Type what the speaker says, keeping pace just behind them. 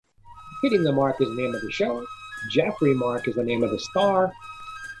Hitting the Mark is the name of the show. Jeffrey Mark is the name of the star.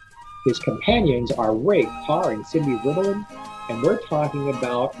 His companions are Ray Carr and Cindy Ritalin, and we're talking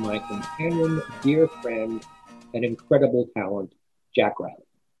about my companion, dear friend, and incredible talent, Jack Riley.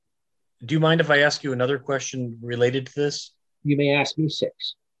 Do you mind if I ask you another question related to this? You may ask me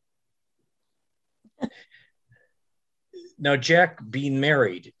 6. Now, Jack being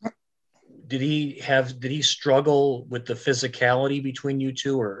married, did he struggle with the physicality between you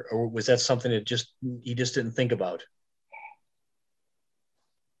two, or was that something that he just didn't think about?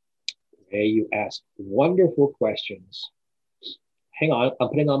 Hey, you ask wonderful questions. Hang on, I'm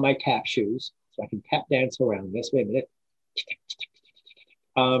putting on my tap shoes so I can tap dance around this. Wait a minute.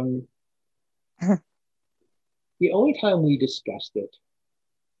 The only time we discussed it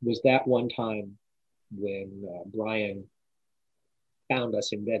was that one time when Brian found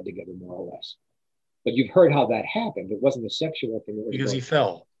us in bed together, more or less. But you've heard how that happened. It wasn't a sexual thing. Because he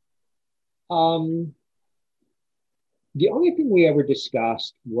fell. The only thing we ever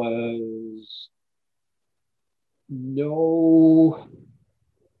discussed was no,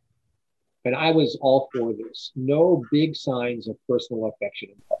 and I was all for this, no big signs of personal affection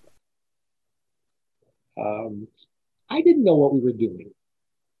in public. I didn't know what we were doing.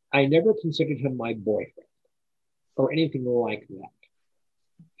 I never considered him my boyfriend or anything like that.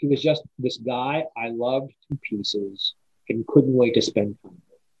 He was just this guy I loved to pieces and couldn't wait to spend time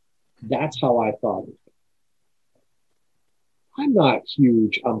with. That's how I thought of it. I'm not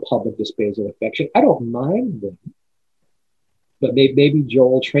huge on public displays of affection. I don't mind them. But maybe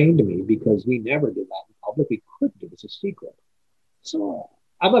Joel trained me because we never did that in public. We couldn't. It was a secret. So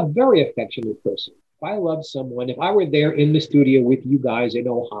I'm a very affectionate person. If I love someone, if I were there in the studio with you guys in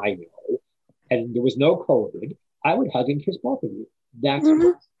Ohio and there was no COVID, I would hug and kiss both of you. That's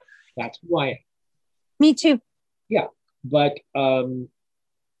who I am. Me too. Yeah. But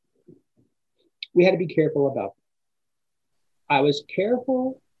we had to be careful about that. I was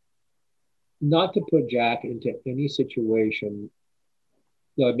careful not to put Jack into any situation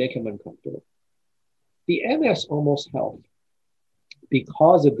that would make him uncomfortable. The MS almost helped.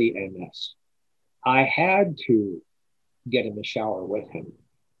 Because of the MS, I had to get in the shower with him.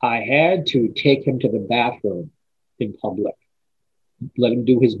 I had to take him to the bathroom in public, let him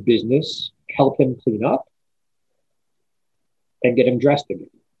do his business, help him clean up, and get him dressed again.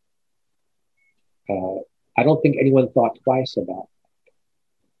 I don't think anyone thought twice about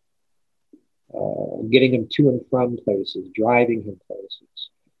getting him to and from places, driving him places.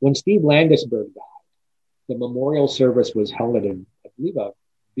 When Steve Landesberg died, the memorial service was held at, I believe, a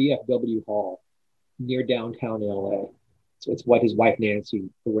VFW hall near downtown LA. So it's what his wife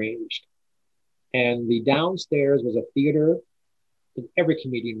Nancy arranged. And the downstairs was a theater, and every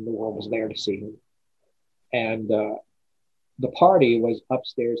comedian in the world was there to see him. And the party was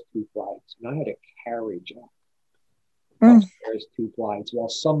upstairs 2 flights, and I had to carry Jack upstairs 2 flights while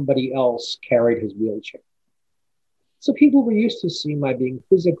somebody else carried his wheelchair. So people were used to seeing my being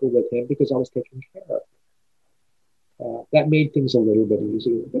physical with him because I was taking care of him. That made things a little bit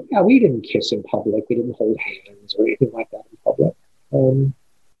easier. But yeah, we didn't kiss in public. We didn't hold hands or anything like that in public.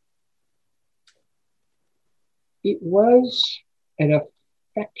 It was an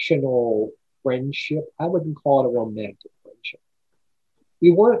affectional friendship. I wouldn't call it a romantic friendship.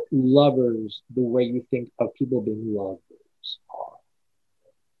 We weren't lovers the way you think of people being lovers are.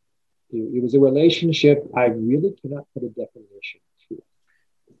 It was a relationship I really cannot put a definition to.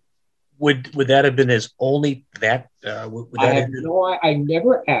 Would that have been his only that? I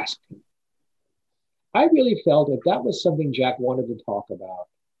never asked him. I really felt if that was something Jack wanted to talk about,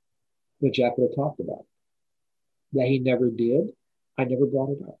 that Jack would have talked about. That he never did, I never brought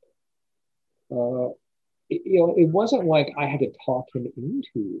it up. It wasn't like I had to talk him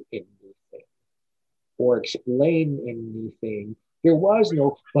into anything or explain anything. There was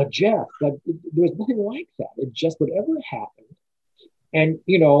no, but Jeff, there was nothing like that. It just whatever happened. And,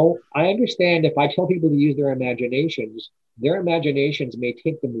 I understand if I tell people to use their imaginations may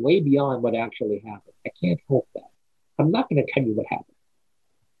take them way beyond what actually happened. I can't help that. I'm not going to tell you what happened.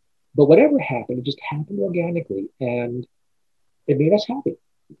 But whatever happened, it just happened organically, and it made us happy.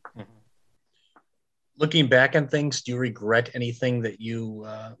 Mm-hmm. Looking back on things, do you regret anything that you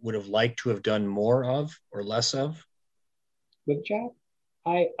would have liked to have done more of or less of? With Jack,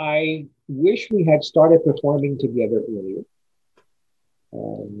 I wish we had started performing together earlier.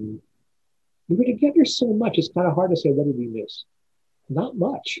 We were together so much, it's kind of hard to say, what did we miss? Not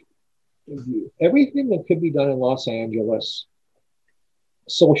much. Everything that could be done in Los Angeles,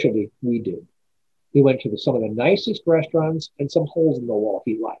 socially, we did. We went to some of the nicest restaurants and some holes in the wall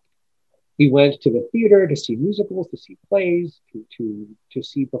he liked. We went to the theater to see musicals, to see plays, to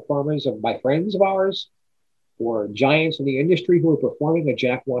see performers of my friends of ours, or giants in the industry who were performing that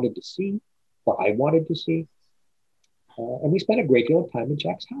Jack wanted to see, or I wanted to see. And we spent a great deal of time at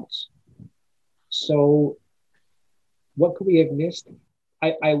Jack's house. So what could we have missed?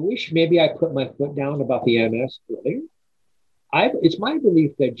 I wish maybe I put my foot down about the MS earlier. It's my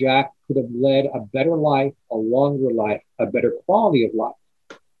belief that Jack could have led a better life, a longer life, a better quality of life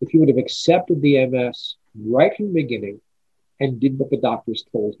if he would have accepted the MS right from the beginning and did what the doctors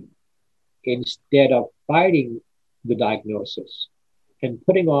told him, instead of fighting the diagnosis and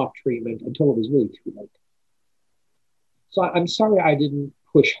putting off treatment until it was really too late. So I'm sorry I didn't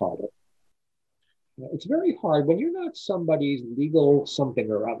push harder. It's very hard when you're not somebody's legal something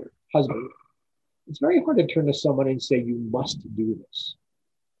or other, husband. It's very hard to turn to someone and say, you must do this.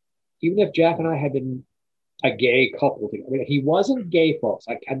 Even if Jack and I had been a gay couple together. I mean, he wasn't gay, folks.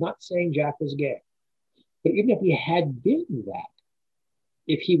 I'm not saying Jack was gay. But even if he had been that,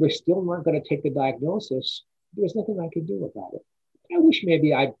 if he was still not going to take the diagnosis, there was nothing I could do about it. I wish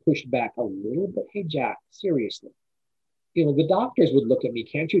maybe I'd pushed back a little, but hey, Jack, seriously. The doctors would look at me,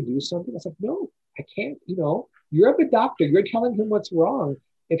 can't you do something? I was like, no, I can't. You're the doctor. You're telling him what's wrong.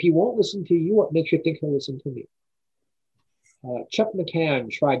 If he won't listen to you, what makes you think he'll listen to me? Chuck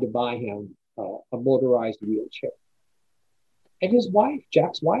McCann tried to buy him a motorized wheelchair. And his wife,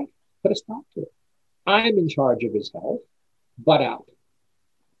 Jack's wife, put a stop to it. I'm in charge of his health, butt out.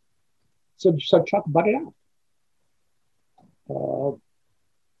 So Chuck butted out.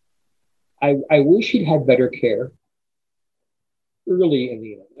 I wish he'd had better care early in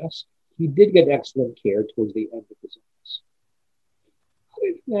the illness. He did get excellent care towards the end of his illness.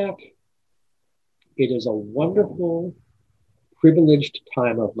 Other than that, it is a wonderful, privileged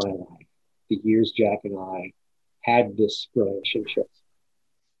time of my life, the years Jack and I had this relationship.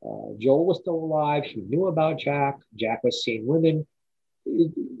 Joel was still alive. She knew about Jack. Jack was seeing women.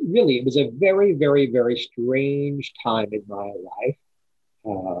 It was a very, very, very strange time in my life.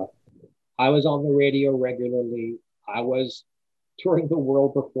 I was on the radio regularly. I was touring the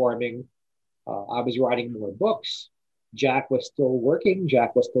world performing. I was writing more books. Jack was still working.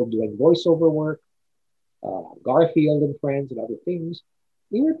 Jack was still doing voiceover work, Garfield and Friends and other things.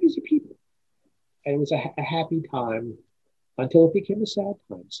 We were busy people. And it was a happy time until it became a sad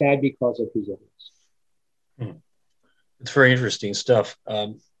time, sad because of his illness. It's very interesting stuff.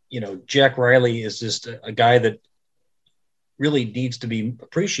 Jack Riley is just a guy that really needs to be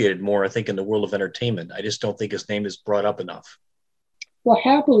appreciated more, I think, in the world of entertainment. I just don't think his name is brought up enough. Well,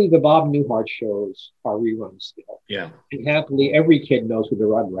 happily, the Bob Newhart shows are reruns still. Yeah. And happily, every kid knows who the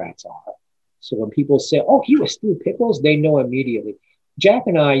Rugrats are. So when people say, oh, he was Stu Pickles, they know immediately. Jack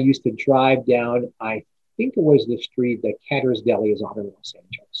and I used to drive down, I think it was the street that Canter's Deli is on in Los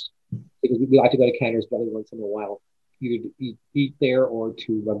Angeles. Because we like to go to Canter's Deli once in a while, either to eat there or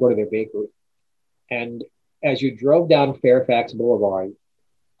to go to their bakery. And as you drove down Fairfax Boulevard,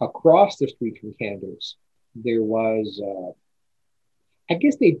 across the street from Canter's, there was, I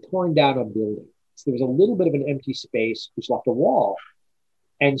guess they'd torn down a building. So there was a little bit of an empty space, which left a wall.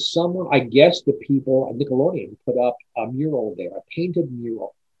 And someone, I guess the people at Nickelodeon put up a mural there, a painted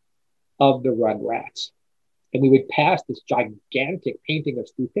mural of the Rugrats. And we would pass this gigantic painting of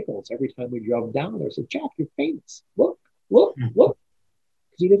Stu Pickles every time we drove down there. I said, Jack, you're famous. Look. Because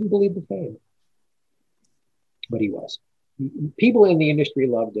he didn't believe the fame. But he was. People in the industry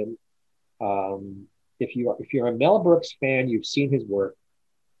loved him. If you're a Mel Brooks fan, you've seen his work.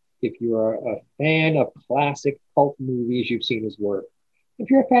 If you're a fan of classic cult movies, you've seen his work. If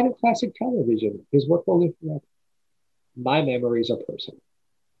you're a fan of classic television, his work will live forever. My memories are personal.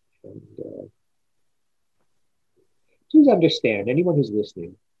 And please understand, anyone who's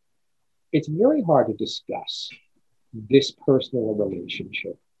listening, it's very hard to discuss this personal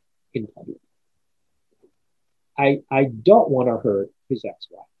relationship in public. I don't want to hurt his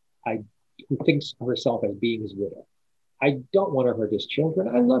ex-wife, who thinks of herself as being his widow. I don't want to hurt his children.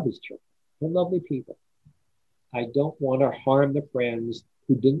 I love his children. They're lovely people. I don't want to harm the friends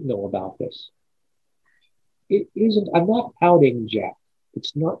who didn't know about this. It isn't, I'm not outing Jack.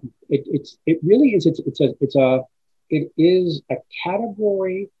 It's not, it really is, it is a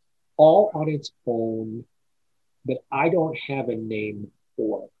category all on its own that I don't have a name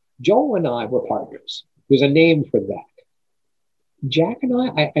for. Joel and I were partners. There's a name for that. Jack and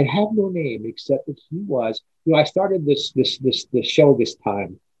I have no name except that he was, I started this show this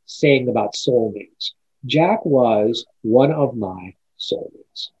time saying about soulmates. Jack was one of my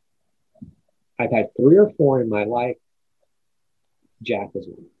soulmates. I've had 3 or 4 in my life. Jack was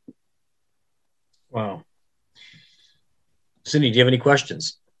one. Wow. Cindy, do you have any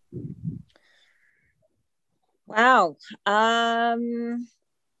questions? Wow.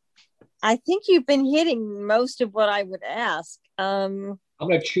 I think you've been hitting most of what I would ask. I'm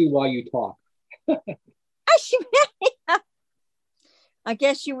going to chew while you talk. I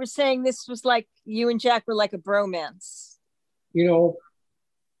guess you were saying this was like you and Jack were like a bromance. You know,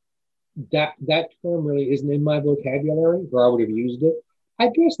 that term really isn't in my vocabulary, or I would have used it. I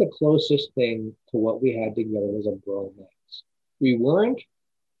guess the closest thing to what we had together was a bromance. We weren't,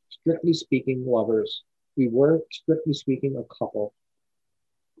 strictly speaking, lovers. We weren't, strictly speaking, a couple.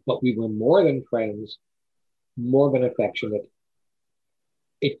 But we were more than friends, more than affectionate.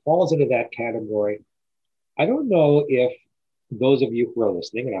 It falls into that category. I don't know if those of you who are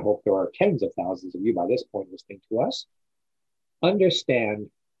listening, and I hope there are tens of thousands of you by this point listening to us,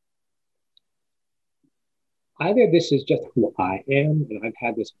 understand either this is just who I am and I've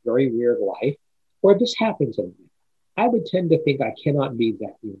had this very weird life, or this happens in me. I would tend to think I cannot be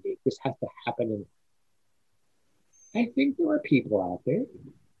that unique. This has to happen. And I think there are people out there,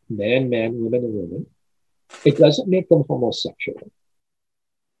 men, women, and women. It doesn't make them homosexual,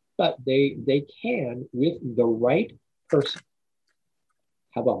 but they can, with the right person,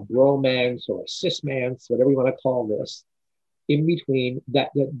 have a bromance or a cismance, whatever you want to call this, in between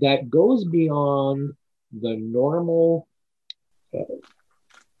that goes beyond the normal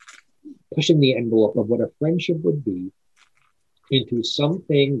pushing the envelope of what a friendship would be into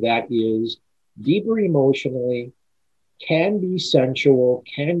something that is deeper emotionally, can be sensual,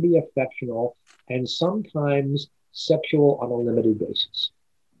 can be affectional, and sometimes sexual on a limited basis.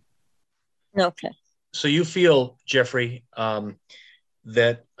 Okay. So you feel, Jeffrey,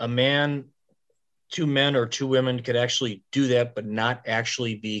 that a man, two men or two women could actually do that, but not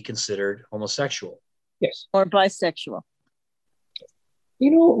actually be considered homosexual? Yes. Or bisexual.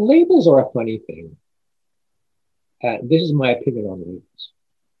 You know, labels are a funny thing. This is my opinion on labels,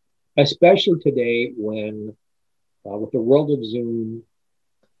 especially today when, with the world of Zoom,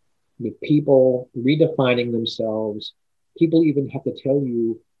 with people redefining themselves, people even have to tell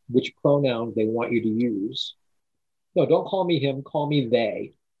you which pronouns they want you to use. No, don't call me him, call me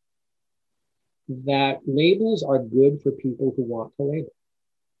they. That labels are good for people who want to label.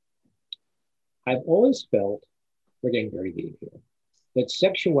 I've always felt, we're getting very deep here, that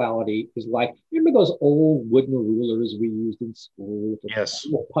sexuality is like, remember those old wooden rulers we used in school? Yes.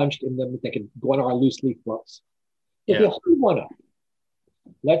 Punched in them, they could go on our loose leaf books. If Yeah. you hold one up,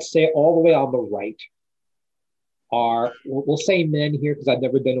 let's say all the way on the right are, we'll say men here because I've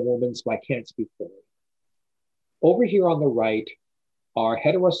never been a woman, so I can't speak for them. Over here on the right are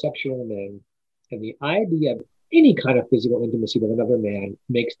heterosexual men, and the idea of any kind of physical intimacy with another man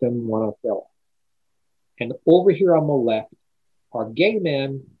makes them want to fill. And over here on the left are gay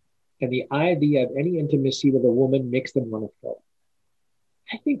men, and the idea of any intimacy with a woman makes them want to fill.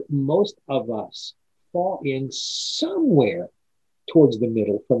 I think most of us fall in somewhere towards the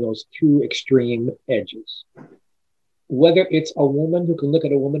middle from those two extreme edges. Whether it's a woman who can look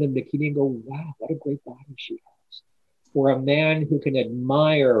at a woman in bikini and go, wow, what a great body she has. Or a man who can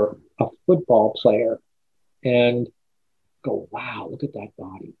admire a football player and go, wow, look at that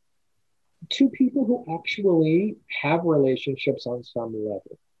body. Two people who actually have relationships on some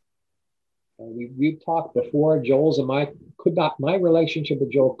level. We've talked before, Joel's and my relationship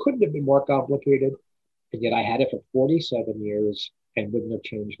with Joel couldn't have been more complicated, and yet I had it for 47 years and wouldn't have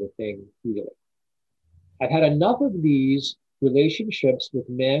changed a thing, really. I've had enough of these relationships with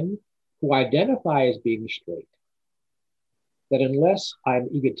men who identify as being straight that unless I'm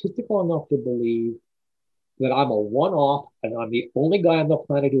egotistical enough to believe that I'm a one-off and I'm the only guy on the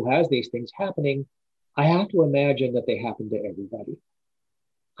planet who has these things happening, I have to imagine that they happen to everybody.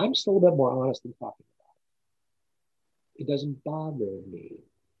 I'm still a bit more honest in talking about it. It doesn't bother me.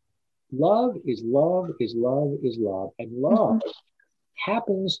 Love is love is love is love. And love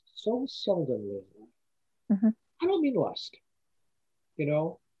happens so seldomly. I don't mean lust. You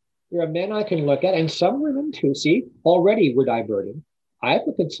know, there are men I can look at, and some women too. See, already we're diverting. I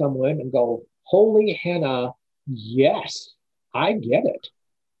look at someone and go, holy henna, yes, I get it.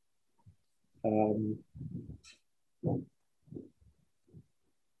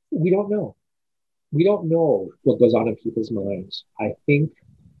 We don't know. We don't know what goes on in people's minds. I think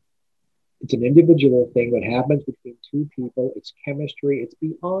it's an individual thing that happens between two people. It's chemistry. It's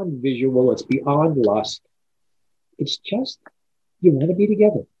beyond visual. It's beyond lust. It's just, you want to be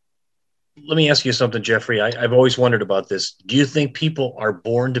together. Let me ask you something, Jeffrey. I've always wondered about this. Do you think people are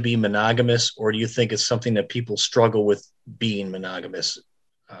born to be monogamous, or do you think it's something that people struggle with being monogamous?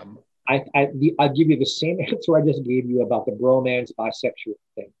 I'll give you the same answer I just gave you about the bromance bisexual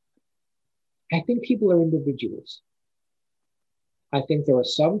thing. I think people are individuals. I think there are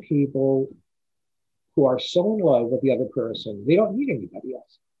some people who are so in love with the other person, they don't need anybody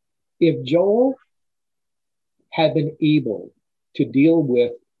else. If Joel had been able to deal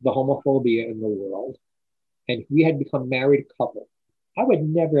with the homophobia in the world, and we had become married couple, I would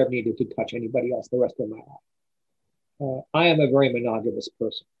never have needed to touch anybody else the rest of my life. I am a very monogamous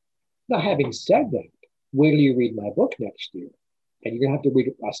person. Now, having said that, wait till you read my book next year, and you're going to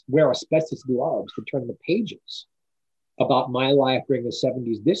have to wear asbestos gloves to turn the pages about my life during the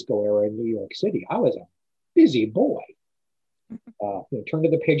 70s disco era in New York City. I was a busy boy. Turn to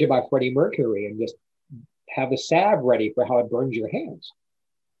the page about Freddie Mercury and just have the salve ready for how it burns your hands.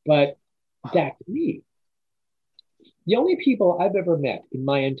 But that's me. The only people I've ever met in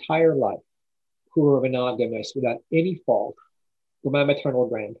my entire life who were monogamous without any fault were my maternal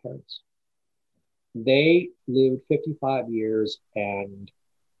grandparents. They lived 55 years, and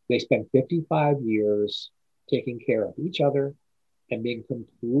they spent 55 years taking care of each other and being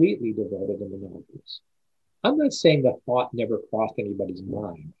completely devoted and monogamous. I'm not saying the thought never crossed anybody's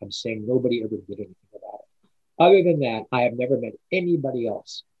mind. I'm saying nobody ever did anything about it. Other than that, I have never met anybody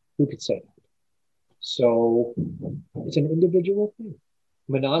else who could say that. So it's an individual thing.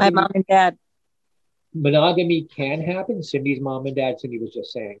 My mom and dad. Monogamy can happen. Cindy's mom and dad, Cindy was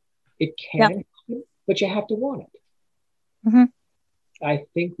just saying, it can happen, but you have to want it. Mm-hmm. I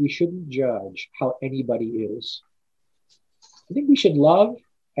think we shouldn't judge how anybody is. I think we should love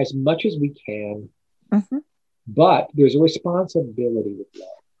as much as we can, but there's a responsibility with love.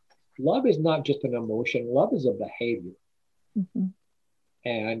 Love is not just an emotion. Love is a behavior. Mm-hmm.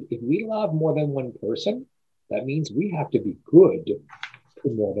 And if we love more than one person, that means we have to be good to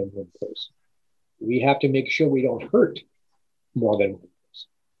more than one person. We have to make sure we don't hurt more than one person.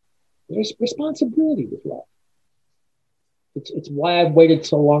 There's responsibility with love. It's why I've waited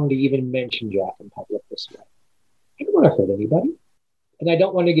so long to even mention Jack in public this way. I don't want to hurt anybody, and I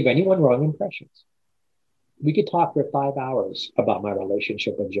don't want to give anyone wrong impressions. We could talk for 5 hours about my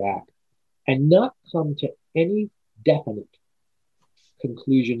relationship with Jack and not come to any definite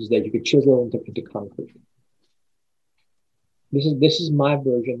conclusions that you could chisel into concrete. This is my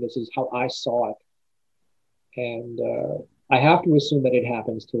version. This is how I saw it. And I have to assume that it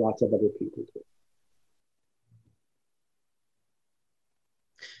happens to lots of other people too.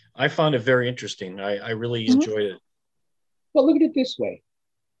 I found it very interesting. I really enjoyed it. Well, look at it this way.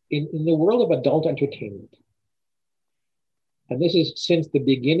 In the world of adult entertainment, and this is since the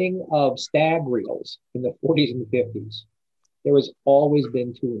beginning of stag reels in the 40s and 50s, there has always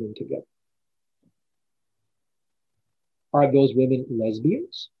been two women together. Are those women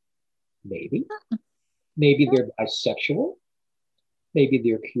lesbians? Maybe. Maybe they're bisexual. Maybe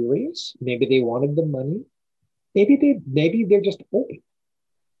they're curious. Maybe they wanted the money. Maybe they're just open.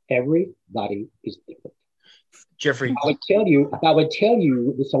 Everybody is different. Jeffrey, I would tell you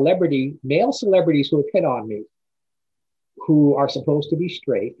the male celebrities who have hit on me, who are supposed to be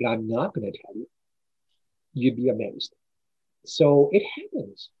straight, and I'm not going to tell you, you'd be amazed. So it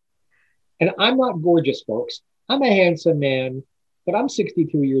happens. And I'm not gorgeous, folks. I'm a handsome man, but I'm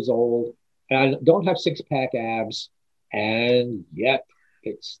 62 years old, and I don't have six-pack abs, and yet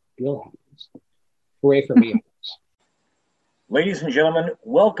it still happens. Hooray for me. ladies and gentlemen,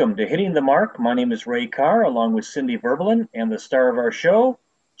 welcome to Hitting the Mark. My name is Ray Carr, along with Cindy Verbalin, and the star of our show,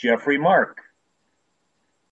 Jeffrey Mark.